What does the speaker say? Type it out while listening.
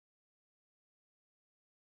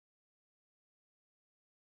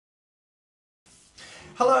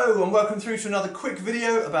Hello and welcome through to another quick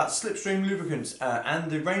video about Slipstream Lubricants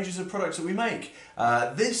and the ranges of products that we make.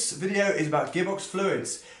 This video is about gearbox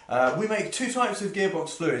fluids. We make two types of gearbox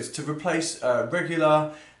fluids to replace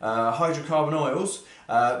regular hydrocarbon oils.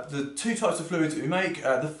 The two types of fluids that we make,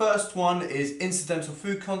 the first one is incidental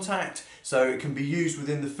food contact, so it can be used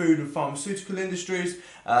within the food and pharmaceutical industries.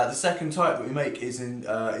 The second type that we make is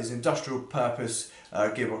industrial purpose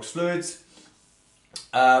gearbox fluids.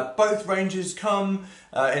 Both ranges come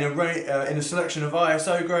in a selection of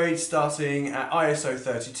ISO grades, starting at ISO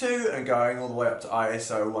 32 and going all the way up to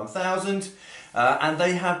ISO 1000, and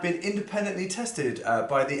they have been independently tested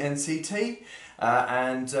by the NCT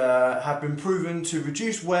and have been proven to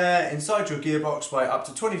reduce wear inside your gearbox by up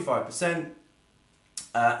to 25%.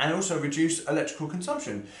 And also reduce electrical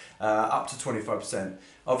consumption up to 25%.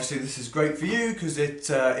 Obviously this is great for you because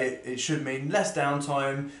it should mean less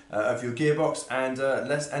downtime of your gearbox and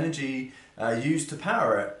less energy used to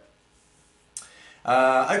power it.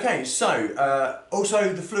 Okay, so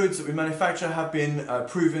also the fluids that we manufacture have been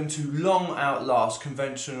proven to long outlast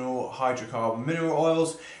conventional hydrocarbon mineral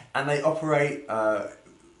oils, and they operate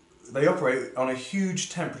on a huge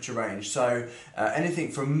temperature range, so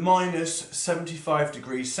anything from minus 75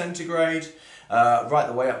 degrees centigrade right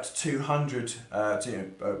the way up to 200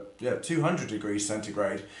 degrees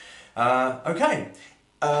centigrade. Okay,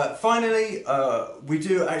 finally we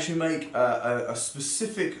do actually make a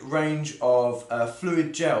specific range of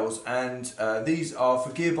fluid gels, and these are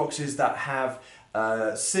for gearboxes that have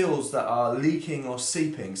seals that are leaking or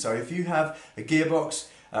seeping. So if you have a gearbox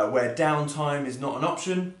where downtime is not an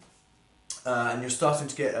option, and you're starting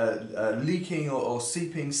to get leaking or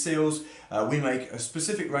seeping seals, we make a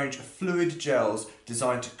specific range of fluid gels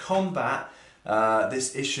designed to combat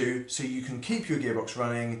this issue, so you can keep your gearbox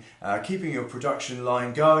running, keeping your production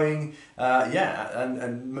line going,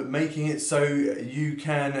 and making it so you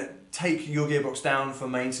can take your gearbox down for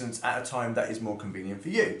maintenance at a time that is more convenient for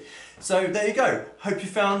you. So there you go. Hope you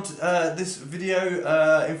found this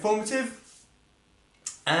video informative,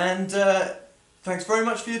 and thanks very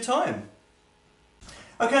much for your time.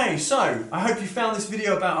 Okay, so I hope you found this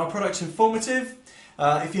video about our products informative.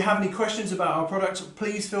 If you have any questions about our products,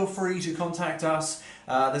 please feel free to contact us.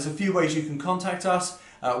 There's a few ways you can contact us.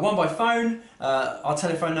 One by phone. Our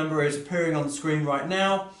telephone number is appearing on the screen right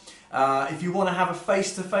now. If you want to have a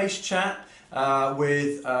face-to-face chat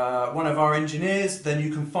with one of our engineers, then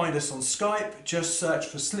you can find us on Skype. Just search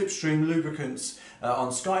for Slipstream Lubricants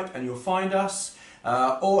on Skype and you'll find us.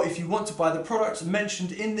 Or if you want to buy the products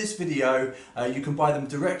mentioned in this video, you can buy them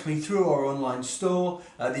directly through our online store.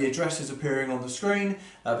 The address is appearing on the screen,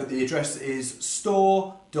 but the address is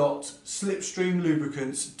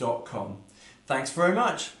store.slipstreamlubricants.com. Thanks very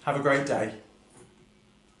much. Have a great day.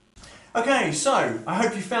 Okay, so I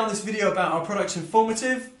hope you found this video about our products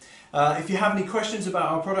informative. If you have any questions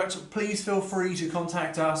about our products, please feel free to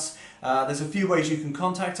contact us. There's a few ways you can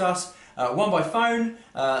contact us. One by phone.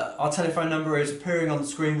 Our telephone number is appearing on the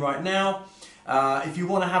screen right now. If you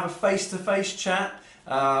want to have a face-to-face chat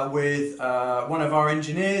with one of our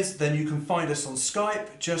engineers, then you can find us on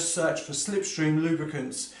Skype. Just search for Slipstream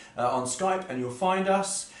Lubricants on Skype and you'll find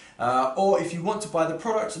us. Or if you want to buy the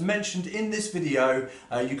products mentioned in this video,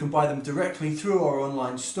 you can buy them directly through our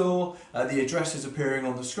online store. The address is appearing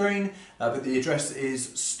on the screen, but the address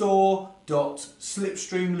is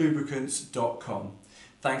store.slipstreamlubricants.com.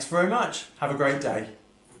 Thanks very much. Have a great day.